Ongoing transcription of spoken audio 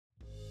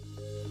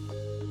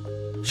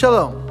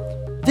Shalom.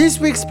 This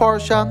week's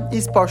Parsha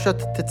is Parshat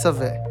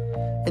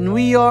Tetzaveh, and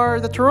we are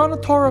the Torah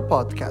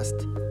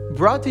podcast,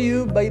 brought to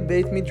you by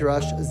Beit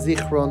Midrash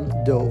Zichron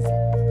Dov.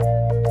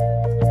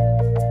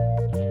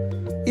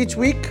 Each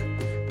week,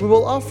 we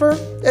will offer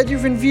a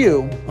different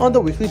view on the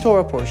weekly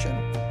Torah portion.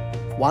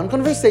 One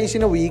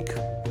conversation a week,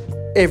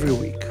 every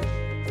week.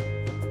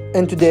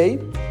 And today,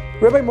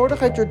 Rabbi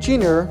Mordechai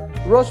Torczyner,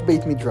 rosh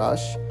beit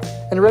midrash,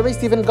 and Rabbi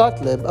Steven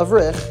Gotlib,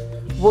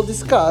 avrech, will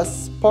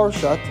discuss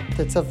Parshat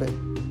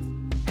Tetzaveh.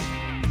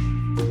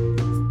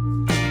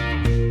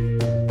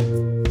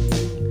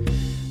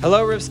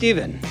 Hello, Rabbi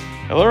Steven.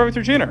 Hello, Rabbi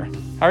Torczyner.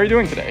 How are you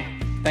doing today?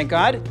 Thank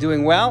God,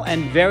 doing well,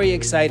 and very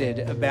excited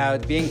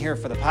about being here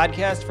for the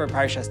podcast for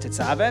Parshat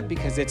Tetzaveh,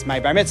 because it's my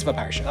bar mitzvah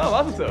parsha. Oh,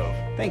 love it so.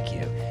 Thank you.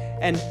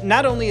 And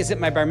not only is it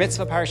my bar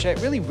mitzvah parsha, it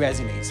really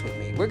resonates with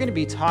me. We're going to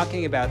be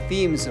talking about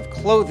themes of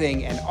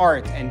clothing and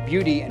art and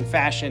beauty and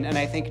fashion, and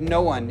I think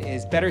no one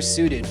is better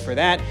suited for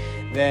that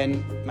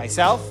than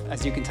myself,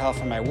 as you can tell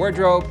from my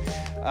wardrobe.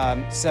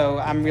 So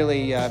I'm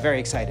really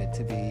very excited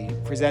to be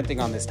presenting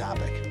on this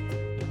topic.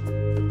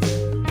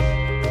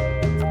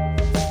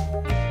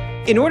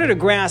 In order to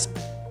grasp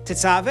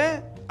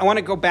Tetzaveh, I want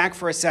to go back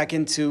for a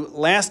second to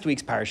last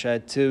week's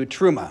parsha, to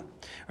Truma.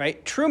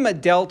 Right? Truma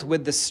dealt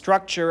with the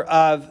structure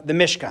of the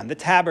Mishkan, the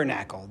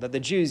tabernacle that the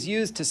Jews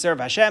used to serve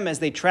Hashem as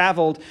they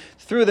traveled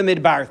through the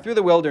midbar, through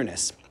the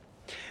wilderness.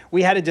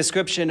 We had a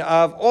description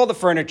of all the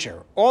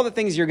furniture, all the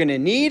things you're going to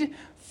need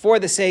for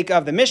the sake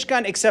of the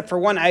Mishkan, except for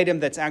one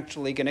item that's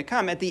actually going to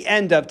come at the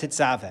end of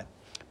Tetzaveh.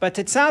 But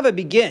Tetzaveh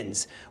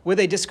begins with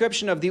a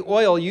description of the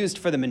oil used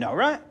for the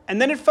menorah, and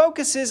then it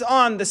focuses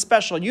on the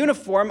special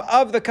uniform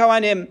of the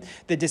kohanim,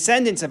 the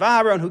descendants of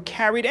Aaron who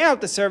carried out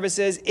the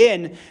services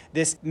in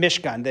this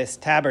Mishkan, this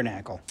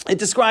tabernacle. It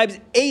describes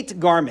 8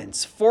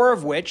 garments, 4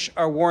 of which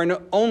are worn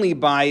only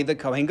by the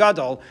Kohen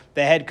Gadol,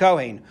 the head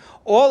Kohen.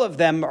 All of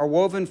them are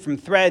woven from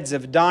threads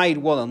of dyed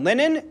wool and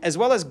linen, as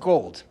well as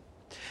gold.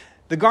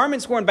 The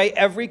garments worn by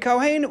every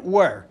Kohen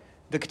were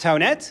the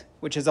ketonet,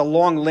 which is a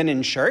long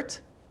linen shirt,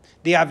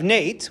 the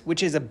avneit,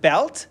 which is a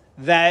belt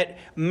that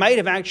might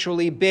have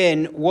actually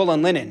been wool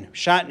and linen,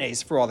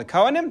 shatnez for all the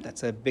kohanim.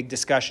 That's a big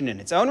discussion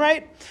in its own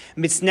right.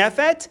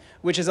 Mitznefet,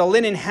 which is a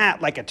linen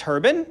hat like a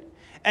turban,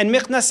 and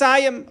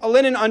michnasayim, a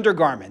linen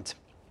undergarment.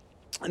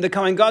 And the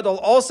Kohen Gadol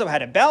also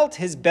had a belt.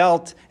 His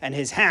belt and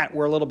his hat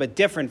were a little bit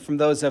different from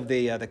those of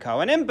the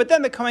kohanim, but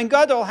then the Kohen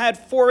Gadol had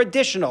 4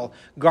 additional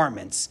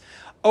garments.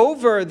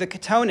 Over the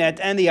ketonet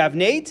and the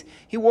avneit,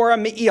 he wore a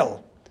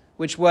me'il,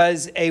 which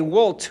was a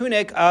wool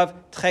tunic of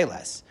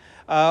tcheles.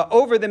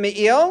 Over the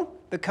me'il,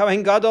 the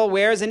Kohen Gadol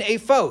wears an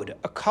ephod,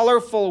 a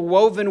colorful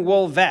woven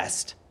wool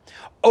vest.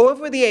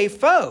 Over the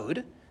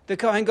ephod, the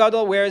Kohen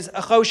Gadol wears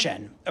a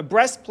choshen, a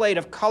breastplate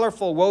of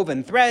colorful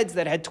woven threads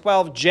that had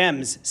 12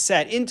 gems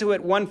set into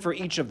it, one for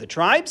each of the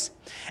tribes.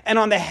 And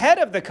on the head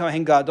of the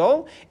Kohen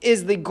Gadol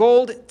is the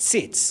gold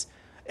tzitz.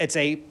 It's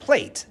a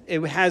plate.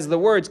 It has the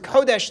words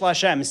Kodesh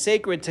Lashem,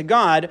 sacred to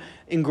God,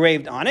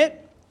 engraved on it.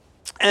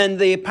 And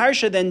the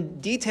parsha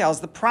then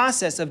details the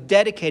process of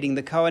dedicating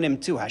the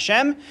kohanim to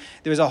Hashem.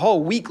 There's a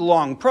whole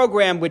week-long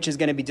program which is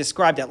going to be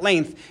described at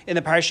length in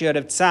the parashiyot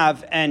of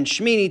Tzav and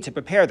Shmini to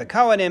prepare the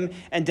kohanim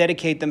and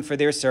dedicate them for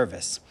their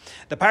service.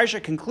 The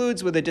parsha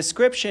concludes with a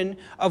description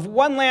of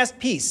one last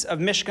piece of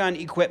Mishkan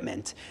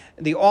equipment,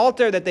 the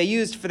altar that they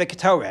used for the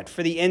ketoret,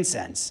 for the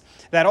incense.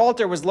 That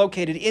altar was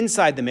located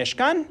inside the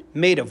Mishkan,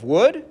 made of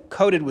wood,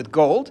 coated with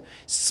gold,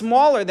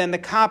 smaller than the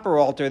copper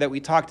altar that we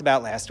talked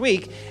about last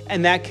week,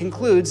 and that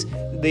concludes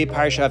the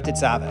Parsha of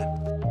Tetzaveh.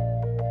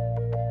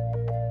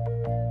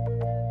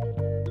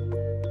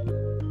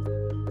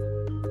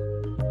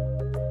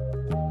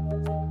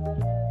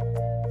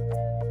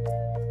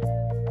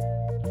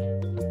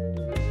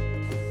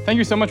 Thank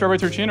you so much, Rabbi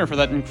Torczyner, for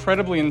that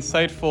incredibly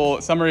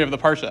insightful summary of the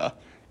Parsha.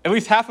 At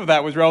least half of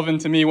that was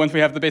relevant to me once we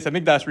have the Beis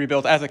HaMikdash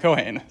rebuilt as a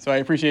Kohen, so I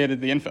appreciated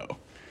the info.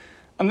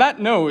 On that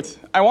note,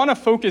 I want to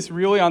focus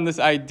really on this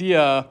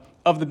idea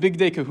of the Big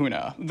Day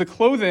Kahuna, the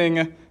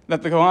clothing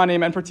that the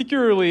Kohanim, and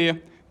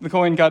particularly the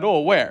Kohen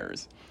Gadol,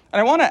 wears.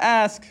 And I want to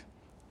ask,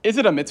 is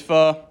it a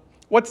mitzvah?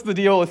 What's the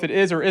deal if it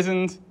is or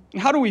isn't?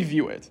 And how do we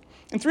view it?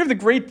 And 3 of the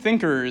great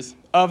thinkers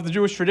of the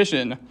Jewish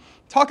tradition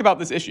talk about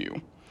this issue.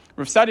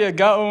 Rav Sadia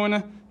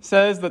Gaon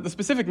says that the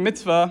specific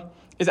mitzvah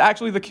is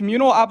actually the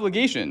communal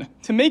obligation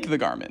to make the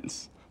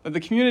garments, that the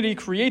community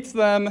creates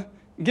them,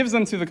 gives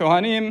them to the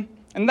Kohanim,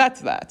 and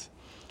that's that.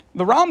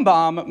 The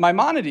Rambam,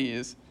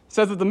 Maimonides,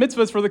 says that the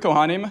mitzvah is for the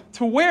Kohanim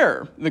to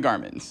wear the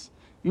garments.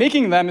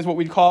 Making them is what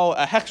we'd call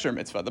a hechsher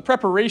mitzvah, the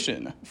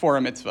preparation for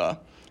a mitzvah,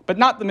 but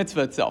not the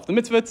mitzvah itself. The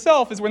mitzvah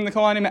itself is when the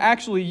Kohanim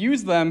actually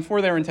use them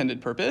for their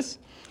intended purpose.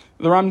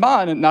 The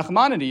Ramban,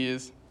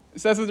 Nachmanides,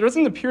 says that there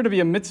doesn't appear to be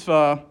a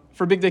mitzvah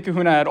for Big Day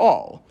Kahuna at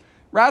all.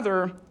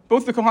 Rather,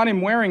 both the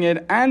Kohanim wearing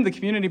it and the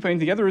community putting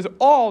together is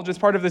all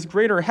just part of this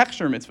greater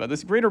hechsher mitzvah,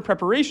 this greater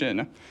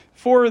preparation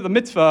for the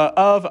mitzvah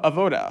of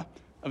avodah,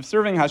 of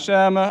serving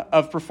Hashem,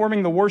 of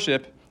performing the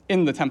worship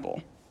in the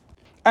temple.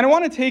 And I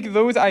want to take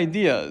those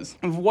ideas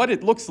of what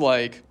it looks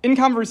like in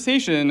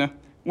conversation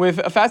with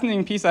a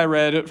fascinating piece I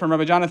read from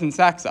Rabbi Jonathan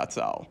Sachs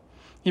Zatzal.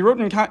 He wrote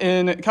in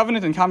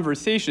Covenant and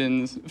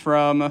Conversations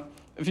from a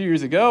few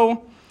years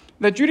ago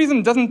that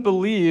Judaism doesn't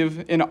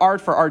believe in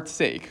art for art's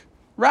sake.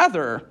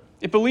 Rather,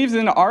 it believes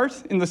in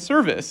art in the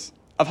service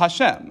of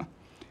Hashem.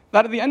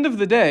 That at the end of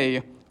the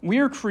day, we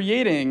are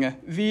creating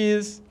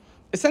these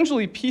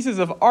essentially pieces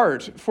of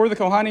art for the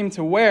kohanim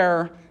to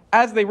wear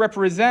as they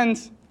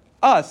represent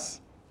us,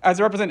 as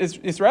they represent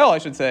Israel, I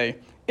should say,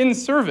 in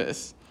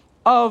service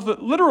of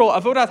literal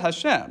avodat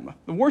Hashem,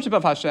 the worship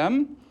of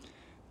Hashem,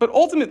 but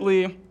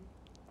ultimately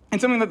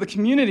it's something that the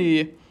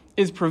community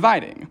is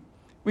providing.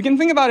 We can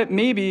think about it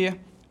maybe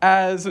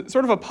as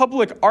sort of a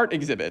public art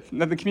exhibit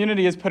that the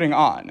community is putting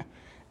on.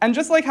 And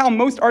just like how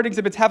most art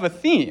exhibits have a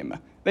theme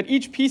that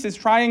each piece is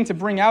trying to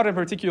bring out in a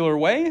particular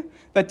way,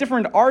 that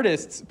different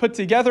artists put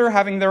together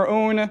having their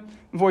own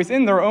voice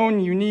in, their own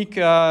unique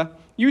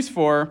use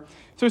for,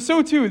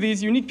 so too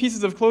these unique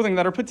pieces of clothing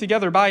that are put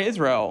together by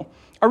Israel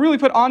are really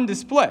put on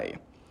display.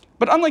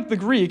 But unlike the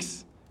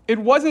Greeks, it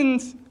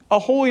wasn't a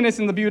holiness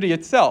in the beauty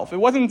itself. It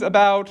wasn't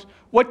about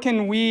what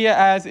can we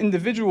as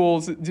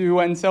individuals do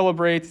and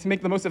celebrate to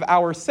make the most of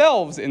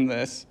ourselves in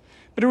this,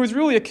 but it was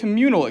really a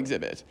communal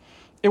exhibit.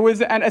 It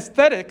was an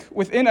aesthetic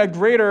within a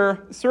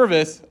greater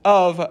service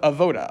of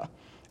avoda.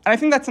 And I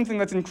think that's something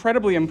that's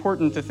incredibly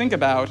important to think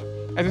about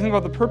as we think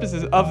about the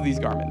purposes of these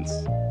garments.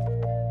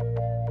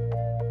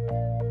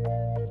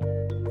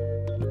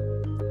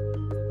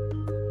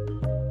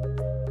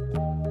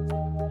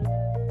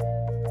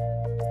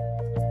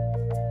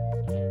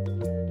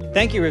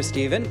 Thank you, Rabbi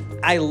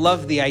Steven. I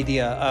love the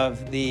idea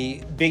of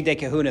the Big Day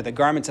Kahuna, the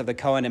garments of the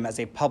Kohanim,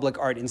 as a public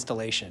art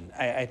installation.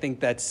 I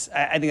think that's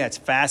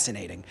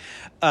fascinating.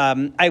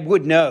 I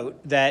would note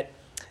that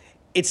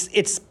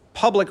it's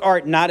public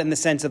art not in the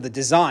sense of the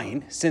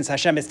design, since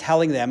Hashem is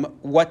telling them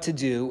what to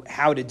do,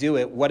 how to do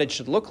it, what it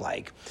should look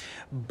like,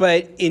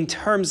 but in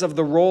terms of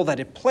the role that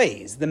it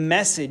plays, the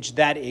message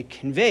that it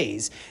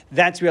conveys.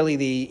 That's really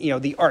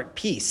the art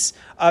piece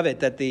of it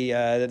that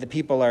the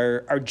people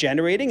are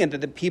generating and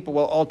that the people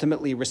will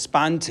ultimately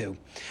respond to.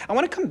 I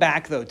want to come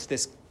back though to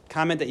this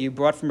comment that you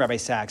brought from Rabbi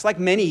Sachs. Like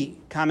many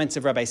comments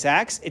of Rabbi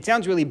Sachs, it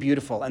sounds really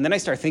beautiful, and then I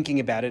start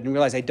thinking about it and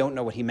realize I don't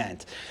know what he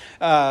meant,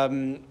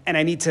 and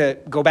I need to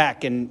go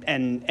back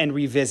and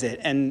revisit,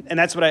 and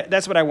that's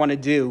what I want to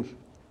do.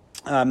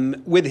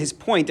 With his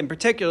point, and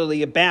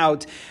particularly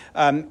about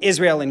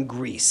Israel and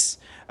Greece,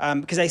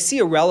 because I see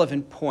a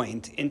relevant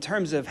point in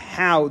terms of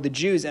how the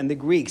Jews and the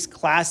Greeks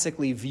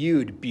classically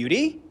viewed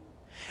beauty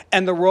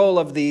and the role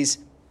of these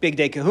Big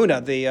Day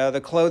Kahuna,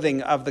 the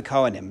clothing of the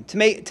Kohanim.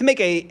 To make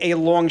a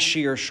long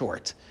sheer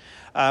short,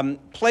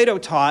 Plato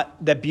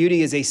taught that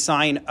beauty is a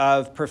sign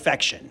of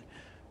perfection,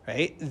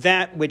 right?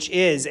 That which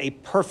is a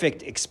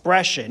perfect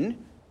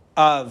expression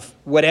of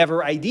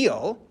whatever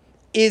ideal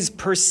is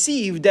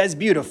perceived as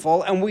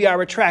beautiful, and we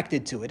are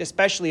attracted to it,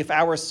 especially if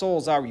our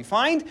souls are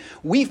refined.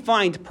 We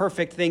find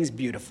perfect things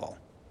beautiful.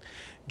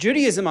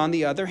 Judaism, on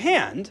the other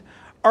hand,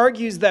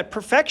 argues that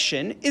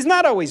perfection is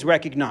not always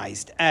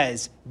recognized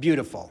as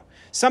beautiful.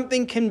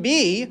 Something can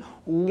be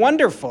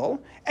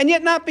wonderful and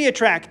yet not be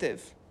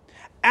attractive.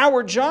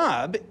 Our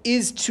job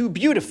is to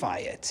beautify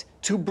it,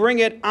 to bring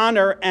it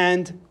honor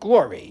and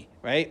glory,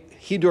 right?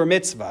 Hidur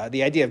mitzvah,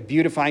 the idea of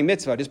beautifying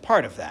mitzvah, is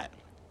part of that.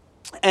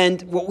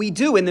 And what we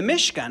do in the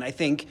Mishkan, I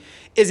think,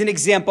 is an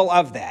example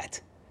of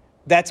that.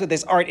 That's what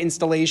this art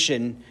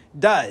installation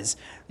does.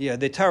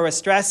 The Torah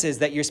stresses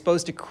that you're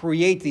supposed to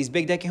create these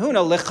Big Day Kahuna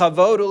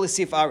lechavod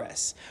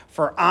u'lesifares,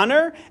 for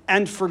honor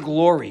and for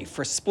glory,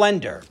 for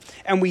splendor.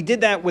 And we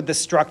did that with the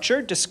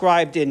structure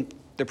described in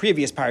the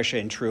previous parsha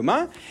in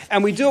Truma,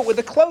 and we do it with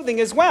the clothing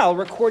as well,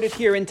 recorded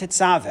here in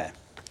Tetzaveh.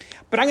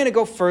 But I'm going to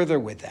go further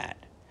with that.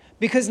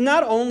 Because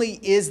not only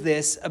is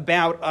this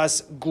about us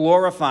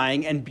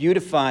glorifying and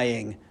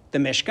beautifying the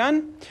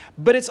Mishkan,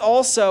 but it's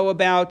also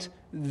about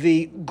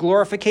the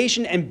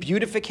glorification and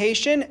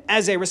beautification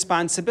as a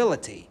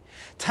responsibility.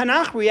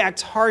 Tanakh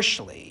reacts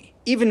harshly,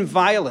 even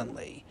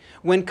violently,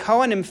 when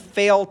Kohanim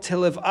fail to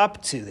live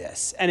up to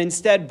this and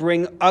instead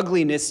bring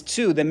ugliness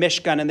to the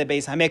Mishkan and the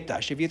Beis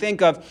HaMikdash. If you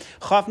think of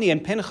Chofni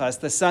and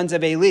Pinchas, the sons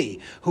of Eli,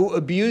 who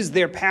abused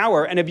their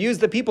power and abused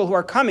the people who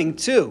are coming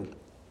to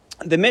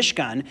the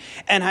Mishkan,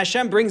 and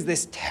Hashem brings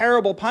this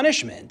terrible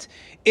punishment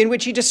in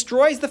which he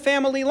destroys the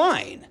family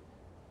line.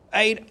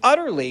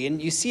 Utterly,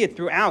 and you see it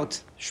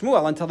throughout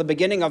Shmuel until the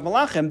beginning of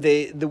Malachim,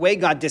 the way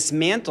God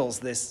dismantles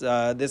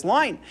this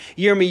line.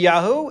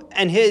 Yirmiyahu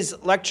and his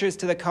lectures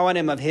to the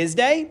Kohanim of his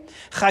day,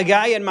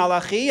 Chagai and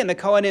Malachi and the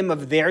Kohanim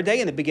of their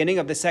day in the beginning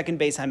of the second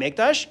Beis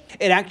HaMikdash,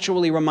 it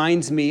actually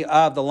reminds me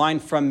of the line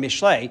from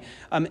Mishlei,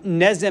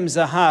 Nezem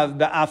Zahav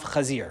Ba'af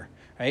Chazir.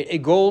 Right? A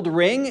gold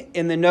ring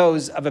in the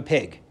nose of a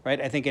pig.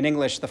 Right? I think in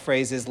English the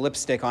phrase is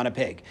lipstick on a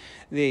pig.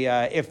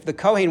 If the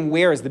Kohen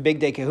wears the Big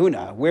Day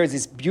Kahuna, wears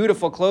this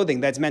beautiful clothing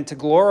that's meant to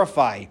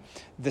glorify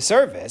the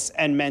service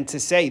and meant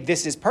to say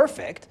this is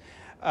perfect,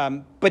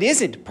 but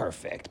isn't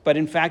perfect, but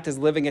in fact is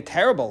living a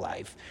terrible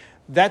life,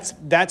 That's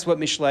what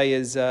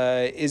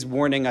Mishlei is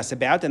warning us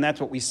about, and that's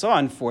what we saw,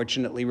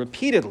 unfortunately,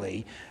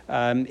 repeatedly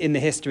in the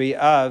history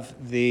of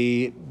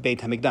the Beit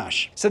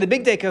HaMikdash. So the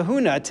Bigdei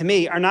Kahuna, to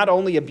me, are not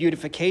only a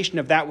beautification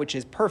of that which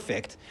is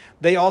perfect,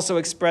 they also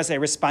express a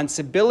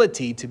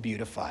responsibility to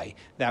beautify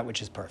that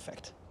which is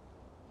perfect.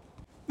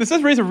 This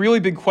does raise a really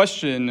big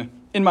question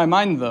in my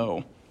mind,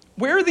 though.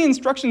 Where are the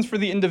instructions for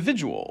the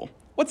individual?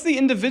 What's the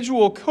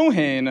individual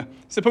Kohen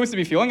supposed to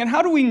be feeling, and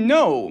how do we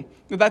know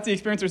that that's the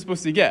experience they're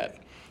supposed to get?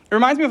 It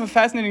reminds me of a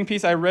fascinating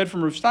piece I read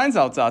from Rav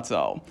Steinsaltz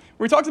Zatzal,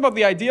 where he talks about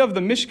the idea of the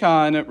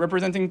Mishkan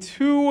representing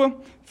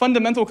two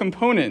fundamental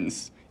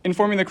components in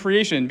forming the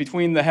creation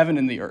between the heaven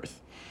and the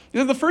earth. He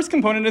says the first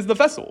component is the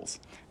vessels.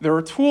 There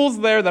are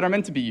tools there that are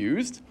meant to be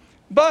used,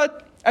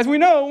 but as we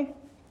know,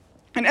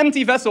 an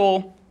empty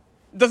vessel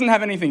doesn't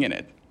have anything in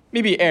it.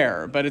 Maybe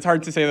air, but it's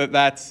hard to say that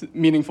that's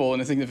meaningful in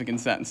a significant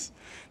sense.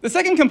 The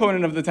second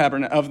component of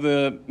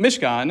the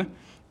Mishkan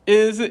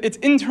is its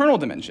internal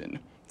dimension.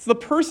 It's the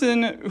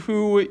person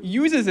who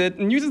uses it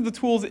and uses the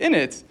tools in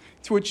it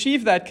to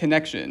achieve that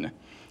connection.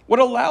 What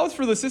allows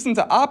for the system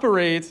to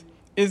operate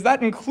is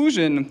that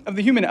inclusion of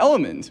the human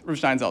element, Rav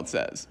Steinsaltz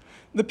says.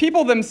 The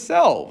people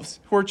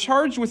themselves who are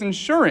charged with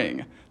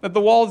ensuring that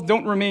the walls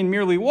don't remain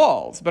merely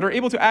walls, but are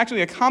able to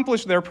actually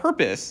accomplish their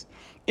purpose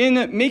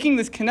in making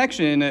this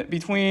connection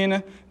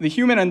between the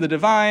human and the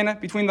divine,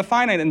 between the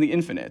finite and the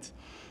infinite.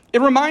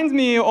 It reminds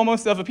me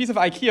almost of a piece of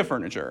IKEA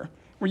furniture,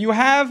 where you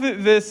have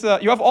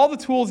you have all the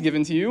tools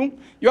given to you,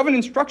 you have an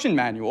instruction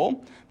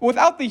manual, but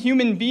without the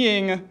human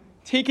being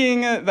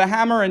taking the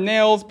hammer and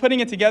nails,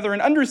 putting it together,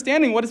 and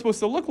understanding what it's supposed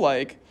to look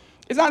like,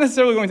 it's not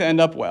necessarily going to end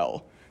up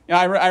well. You know,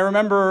 I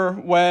remember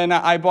when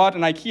I bought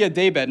an IKEA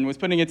daybed and was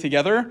putting it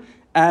together,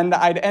 and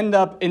I'd end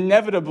up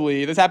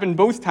inevitably, this happened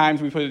both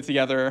times we put it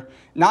together,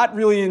 not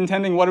really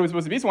intending what it was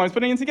supposed to be. So when I was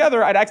putting it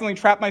together, I'd accidentally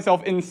trap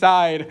myself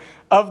inside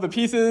of the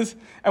pieces,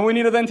 and we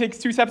need to then take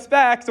 2 steps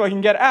back so I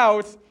can get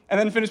out, and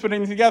then finish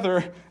putting it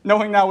together,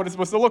 knowing now what it's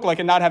supposed to look like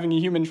and not having a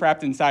human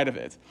trapped inside of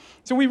it.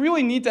 So we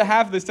really need to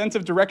have this sense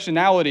of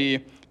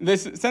directionality,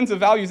 this sense of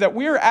values that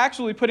we're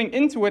actually putting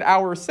into it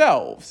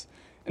ourselves.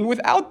 And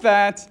without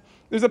that,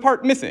 there's a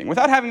part missing,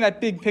 without having that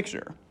big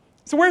picture.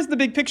 So where's the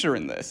big picture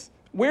in this?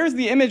 Where's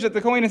the image that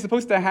the Kohen is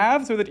supposed to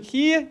have so that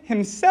he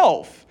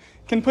himself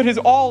can put his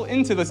all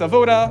into this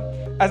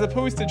avoda as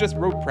opposed to just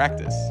rote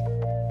practice?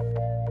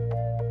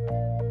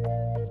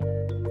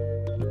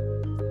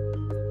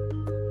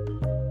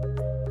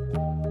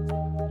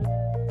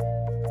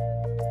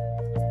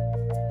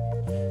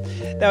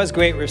 That was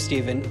great, Rav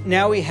Steven.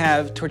 Now we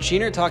have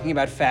Torczyner talking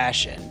about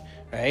fashion,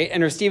 right?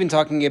 And Rav Steven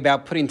talking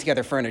about putting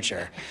together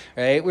furniture,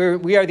 right?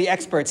 We are the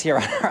experts here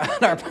on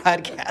our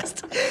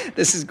podcast.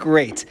 This is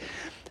great.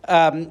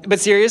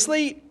 But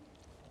seriously,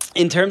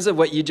 in terms of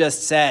what you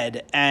just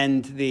said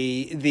and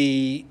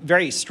the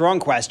very strong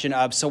question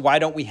of, so why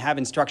don't we have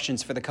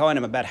instructions for the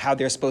kohanim about how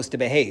they're supposed to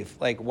behave?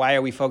 Like, why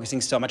are we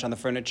focusing so much on the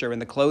furniture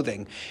and the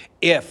clothing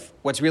if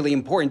what's really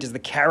important is the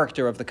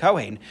character of the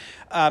kohen?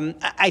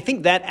 I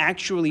think that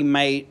actually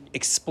might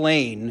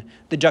explain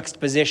the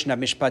juxtaposition of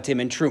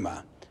mishpatim and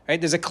truma. Right?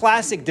 There's a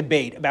classic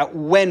debate about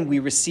when we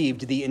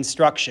received the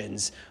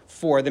instructions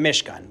for the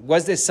Mishkan.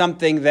 Was this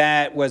something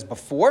that was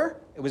before?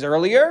 It was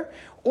earlier?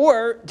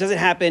 Or does it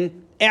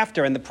happen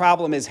after? And the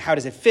problem is, how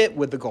does it fit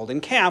with the golden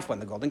calf? When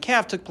the golden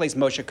calf took place,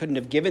 Moshe couldn't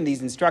have given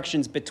these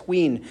instructions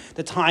between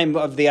the time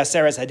of the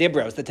Aseres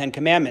Hadibros, the 10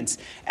 Commandments,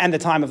 and the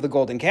time of the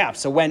golden calf.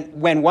 So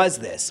when was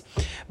this?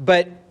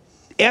 But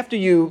after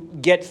you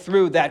get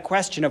through that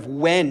question of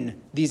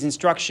when these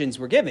instructions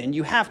were given,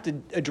 you have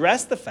to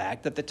address the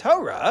fact that the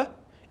Torah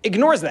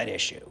ignores that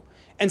issue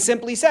and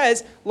simply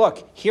says,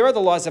 look, here are the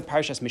laws of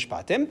Parshas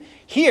Mishpatim.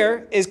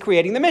 Here is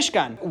creating the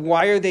Mishkan.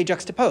 Why are they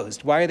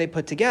juxtaposed? Why are they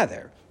put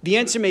together? The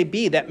answer may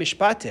be that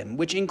Mishpatim,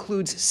 which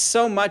includes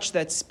so much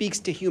that speaks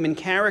to human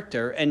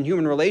character and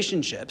human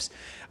relationships,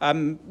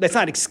 that's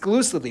not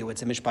exclusively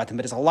what's in Mishpatim,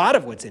 but it's a lot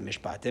of what's in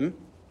Mishpatim.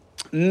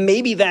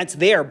 Maybe that's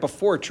there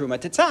before Truma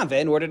Tetzaveh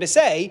in order to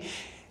say,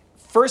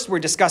 first we're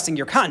discussing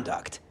your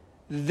conduct.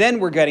 Then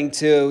we're getting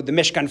to the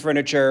Mishkan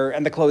furniture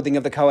and the clothing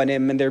of the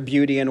Kohanim and their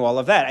beauty and all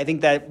of that. I think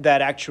that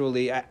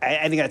actually,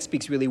 I think that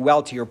speaks really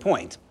well to your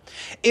point.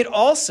 It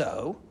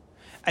also,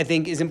 I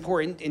think, is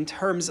important in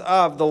terms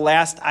of the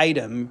last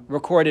item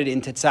recorded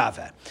in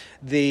Tetzaveh,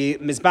 the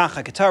Mizbach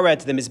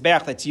HaKetoret, the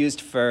Mizbech that's used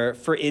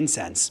for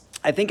incense.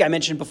 I think I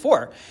mentioned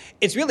before,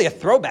 it's really a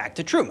throwback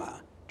to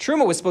Truma.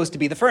 Truma was supposed to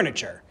be the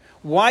furniture.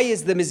 Why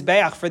is the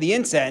Mizbech for the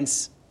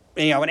incense,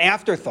 an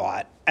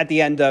afterthought at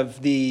the end of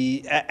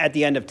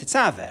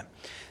Tetzaveh?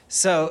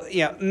 So,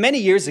 many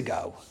years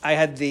ago, I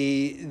had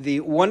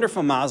the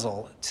wonderful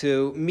mazel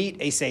to meet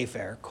a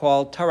sefer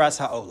called Toras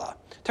HaOla.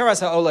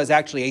 Toras HaOla is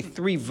actually a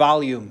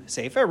 3-volume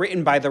sefer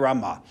written by the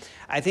Ramah.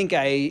 I think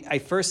I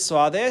first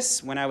saw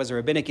this when I was a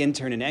rabbinic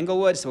intern in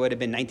Englewood, so it would have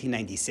been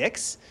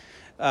 1996.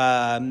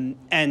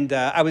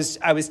 I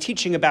was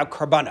teaching about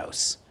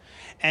karbanos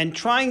and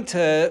trying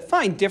to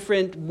find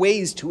different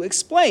ways to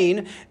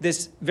explain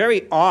this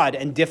very odd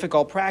and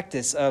difficult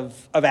practice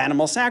of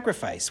animal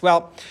sacrifice.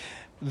 Well,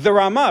 The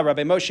Rama,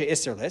 Rabbi Moshe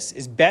Isserlis,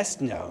 is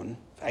best known,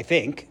 I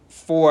think,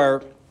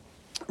 for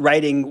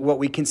writing what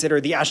we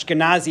consider the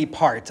Ashkenazi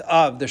part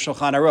of the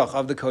Shulchan Aruch,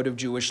 of the Code of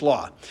Jewish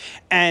Law.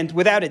 And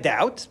without a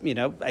doubt,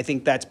 I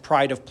think that's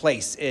pride of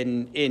place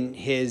in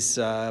his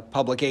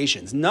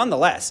publications.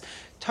 Nonetheless,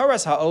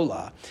 Toras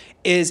Ha'olah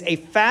is a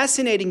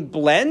fascinating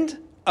blend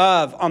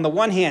of, on the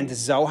one hand,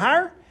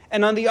 Zohar,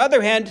 and on the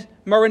other hand,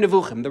 Moreh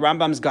Nevuchim, the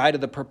Rambam's Guide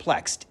of the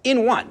Perplexed,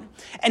 in one.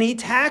 And he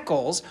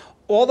tackles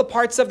all the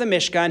parts of the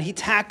Mishkan. He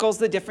tackles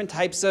the different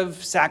types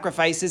of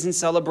sacrifices and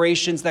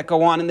celebrations that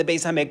go on in the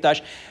Beis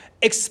HaMikdash,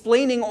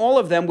 explaining all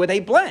of them with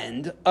a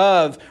blend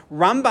of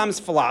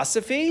Rambam's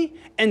philosophy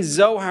and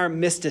Zohar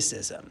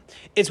mysticism.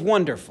 It's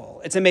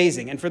wonderful. It's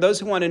amazing. And for those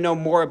who want to know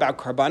more about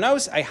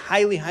Karbanos, I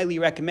highly, highly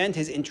recommend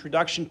his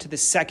introduction to the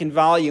second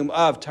volume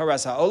of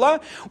Toras Ha'olah,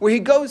 where he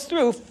goes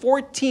through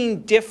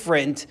 14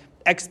 different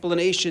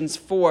explanations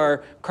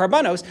for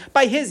Karbanos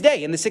by his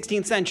day in the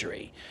 16th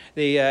century.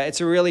 It's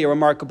really a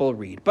remarkable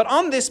read. But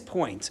on this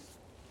point,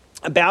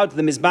 about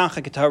the Mizbach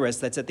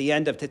HaKetores that's at the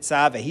end of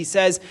Tetzaveh, he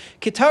says,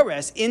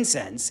 Ketores,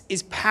 incense,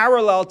 is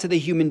parallel to the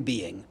human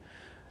being.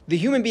 The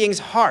human being's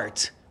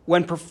heart,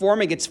 when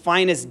performing its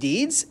finest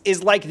deeds,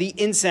 is like the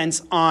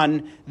incense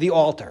on the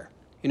altar.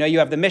 You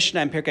have the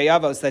Mishnah in Pirkei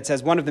Avos that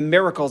says one of the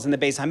miracles in the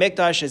Beis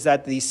HaMikdash is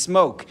that the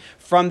smoke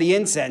from the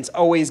incense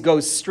always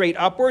goes straight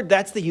upward.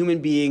 That's the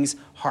human being's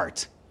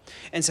heart.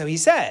 And so he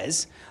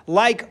says,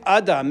 like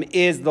Adam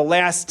is the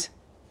last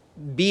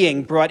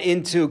being brought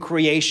into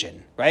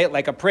creation, right?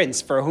 Like a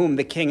prince for whom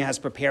the king has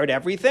prepared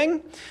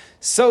everything.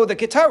 So the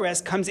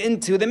Ketores comes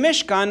into the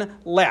Mishkan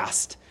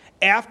last.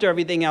 After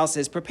everything else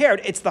is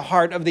prepared, it's the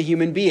heart of the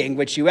human being,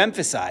 which you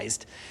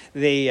emphasized,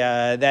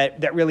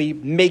 that really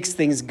makes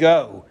things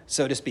go,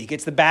 so to speak.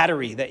 It's the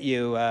battery that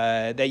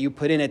you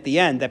put in at the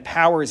end that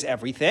powers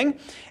everything.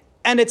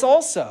 And it's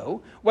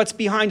also what's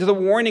behind the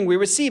warning we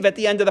receive at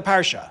the end of the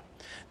Parsha.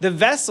 The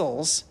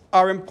vessels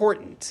are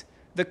important.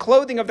 The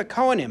clothing of the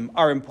kohanim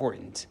are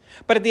important.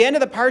 But at the end of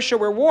the Parsha,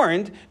 we're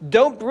warned,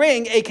 don't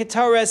bring a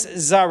ketores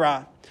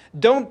zara.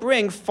 Don't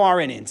bring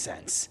foreign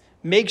incense.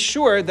 Make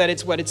sure that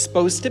it's what it's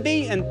supposed to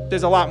be, and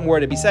there's a lot more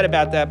to be said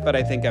about that, but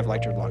I think I've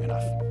lectured long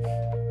enough.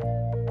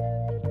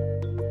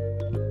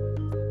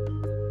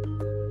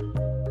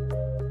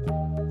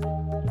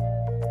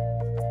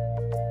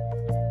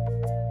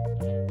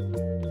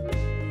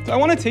 So I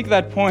want to take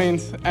that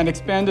point and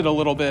expand it a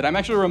little bit. I'm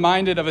actually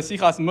reminded of a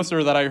Sichas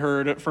Musar that I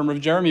heard from Rav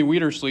Jeremy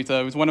Wieder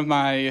Shlita, who's one of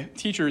my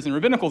teachers in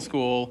rabbinical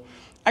school,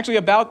 actually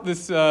about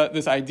this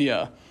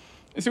idea.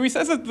 So he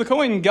says that the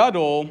Kohen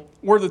Gadol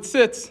wore the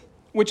tzitz,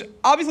 which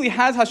obviously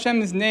has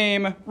Hashem's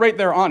name right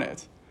there on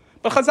it.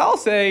 But Chazal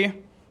say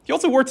he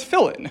also wore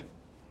tefillin.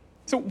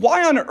 So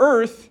why on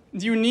earth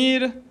do you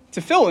need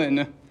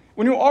tefillin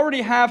when you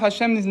already have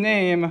Hashem's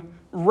name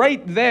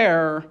right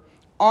there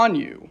on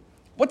you?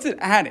 What's it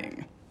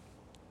adding?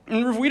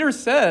 And Rav Wieder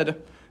said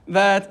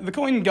that the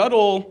Kohen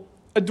Gadol,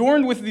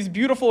 adorned with these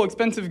beautiful,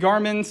 expensive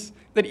garments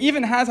that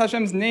even has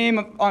Hashem's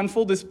name on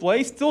full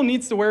display, still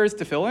needs to wear his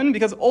tefillin,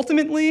 because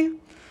ultimately,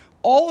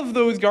 all of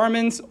those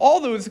garments,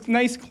 all those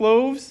nice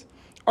clothes,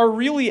 are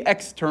really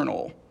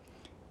external.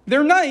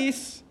 They're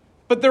nice,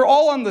 but they're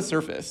all on the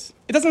surface.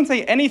 It doesn't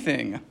say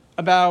anything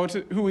about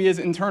who he is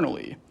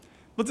internally.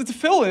 But the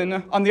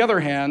tefillin, on the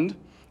other hand,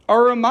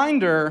 are a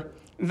reminder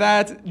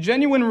that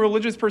genuine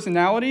religious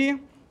personality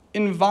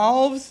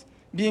involves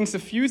being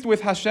suffused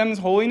with Hashem's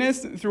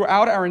holiness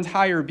throughout our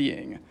entire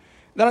being.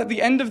 That at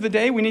the end of the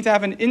day, we need to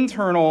have an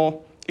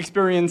internal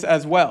experience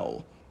as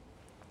well.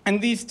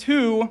 And these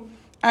two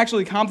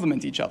actually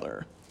complement each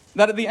other.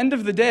 That at the end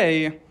of the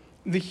day,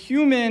 the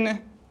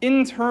human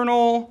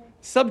internal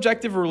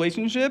subjective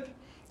relationship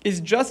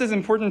is just as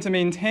important to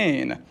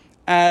maintain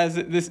as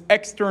this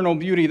external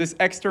beauty, this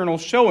external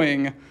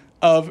showing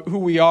of who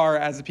we are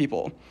as a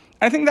people.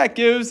 I think that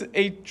gives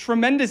a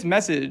tremendous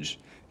message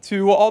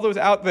to all those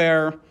out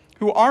there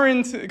who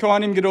aren't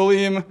kohanim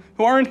gedolim,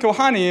 who aren't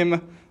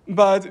kohanim,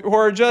 but who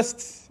are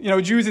just,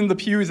 Jews in the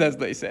pews, as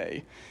they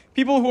say.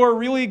 People who are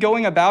really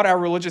going about our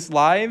religious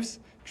lives,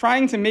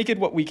 trying to make it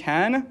what we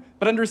can,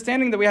 but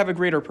understanding that we have a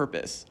greater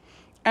purpose.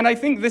 And I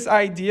think this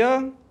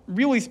idea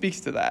really speaks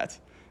to that.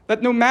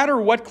 That no matter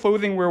what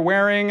clothing we're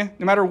wearing,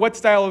 no matter what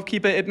style of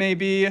kippah it may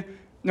be,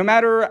 no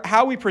matter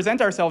how we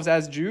present ourselves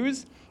as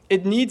Jews,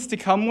 it needs to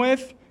come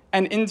with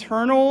an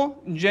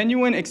internal,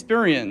 genuine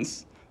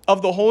experience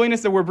of the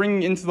holiness that we're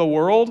bringing into the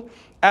world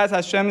as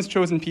Hashem's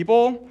chosen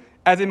people,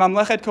 as a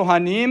mamlechet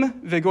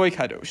kohanim vegoy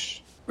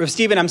kadosh. Rav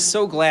Steven, I'm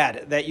so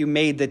glad that you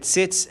made the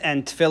tzitz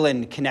and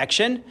tefillin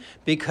connection,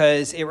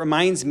 because it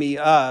reminds me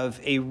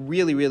of a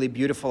really, really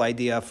beautiful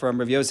idea from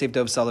Rav Yosef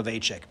Dov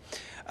Soloveitchik.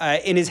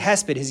 In his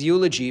hesped, his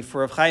eulogy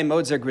for Rav Chaim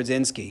Mozer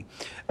Grodzinski,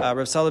 Rav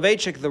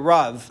Soloveitchik, the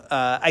Rav,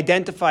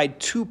 identified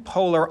two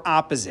polar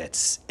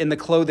opposites in the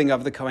clothing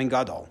of the Kohen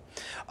Gadol.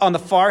 On the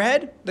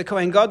forehead, the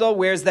Kohen Gadol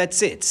wears that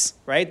tzitz,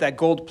 right? That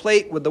gold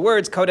plate with the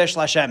words Kodesh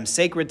Lashem,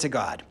 sacred to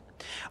God.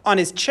 On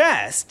his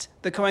chest,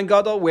 the Kohen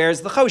Gadol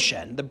wears the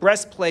choshen, the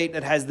breastplate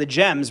that has the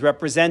gems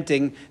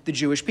representing the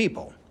Jewish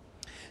people.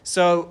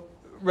 So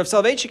Rav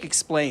Soloveitchik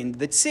explained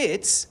that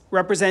tzitz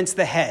represents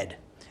the head,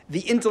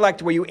 the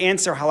intellect where you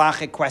answer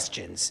halachic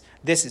questions.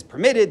 This is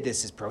permitted,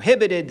 this is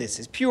prohibited, this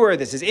is pure,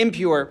 this is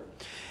impure.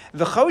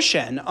 The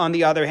choshen, on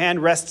the other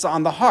hand, rests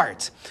on the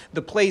heart,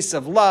 the place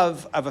of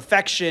love, of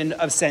affection,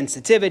 of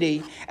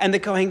sensitivity. And the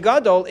Kohen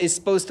Gadol is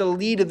supposed to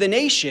lead the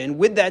nation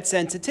with that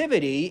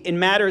sensitivity in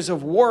matters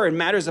of war, in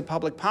matters of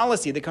public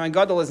policy. The Kohen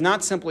Gadol is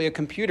not simply a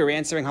computer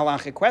answering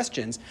halachic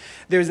questions.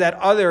 There's that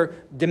other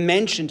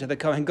dimension to the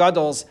Kohen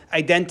Gadol's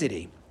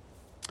identity.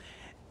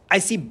 I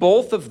see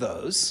both of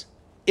those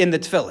in the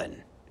tefillin,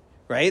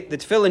 right? The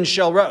tefillin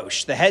shel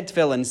rosh, the head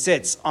tefillin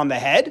sits on the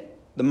head,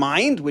 the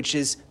mind, which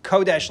is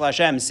kodesh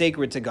l'Hashem,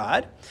 sacred to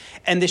God.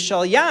 And the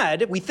shel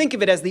yad, we think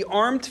of it as the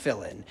arm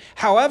tefillin.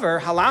 However,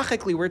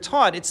 halachically, we're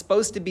taught it's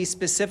supposed to be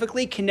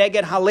specifically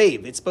keneged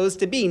halev. It's supposed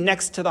to be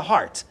next to the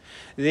heart.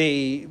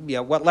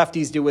 What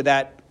lefties do with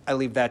that, I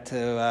leave that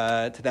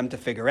to them to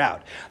figure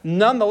out.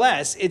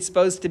 Nonetheless, it's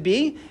supposed to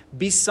be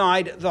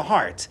beside the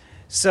heart.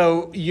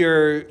 So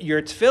your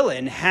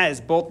tefillin has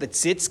both the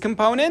tzitz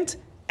component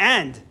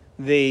and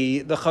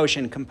the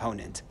choshen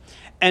component.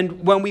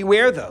 And when we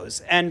wear those,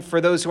 and for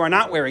those who are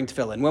not wearing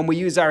tefillin, when we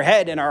use our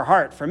head and our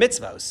heart for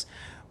mitzvos,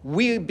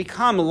 we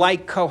become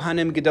like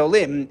kohanim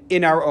gedolim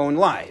in our own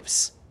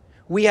lives.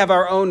 We have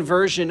our own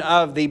version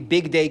of the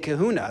big day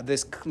kahuna,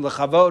 this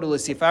lechavod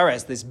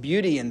u'lesifares, this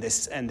beauty and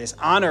this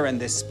honor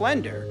and this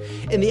splendor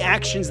in the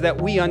actions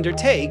that we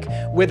undertake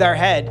with our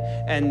head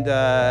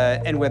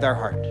and with our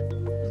heart.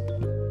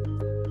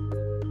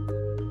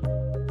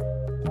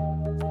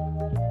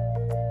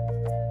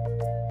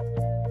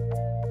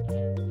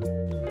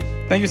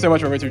 Thank you so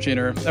much, Rabbi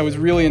Torczyner. That was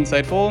really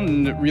insightful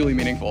and really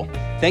meaningful.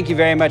 Thank you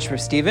very much, Rabbi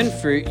Steven,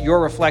 for your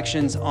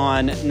reflections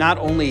on not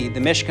only the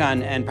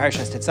Mishkan and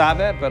Parshat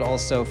Tetzaveh, but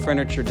also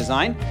furniture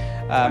design.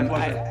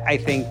 I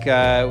think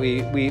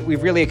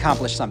we've really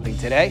accomplished something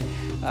today.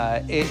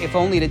 If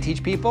only to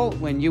teach people,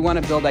 when you want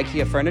to build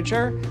IKEA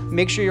furniture,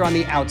 make sure you're on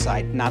the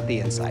outside, not the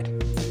inside.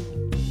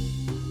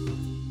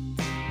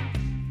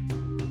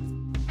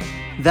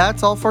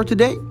 That's all for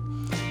today.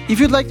 If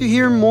you'd like to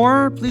hear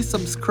more, please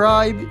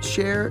subscribe,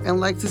 share,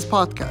 and like this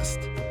podcast.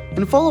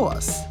 And follow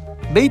us,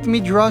 Beit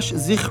Midrash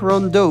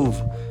Zichron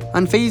Dov,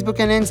 on Facebook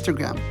and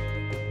Instagram.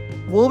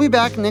 We'll be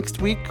back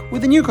next week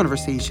with a new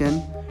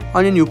conversation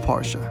on a new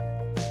Parsha.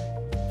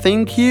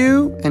 Thank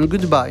you and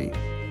goodbye.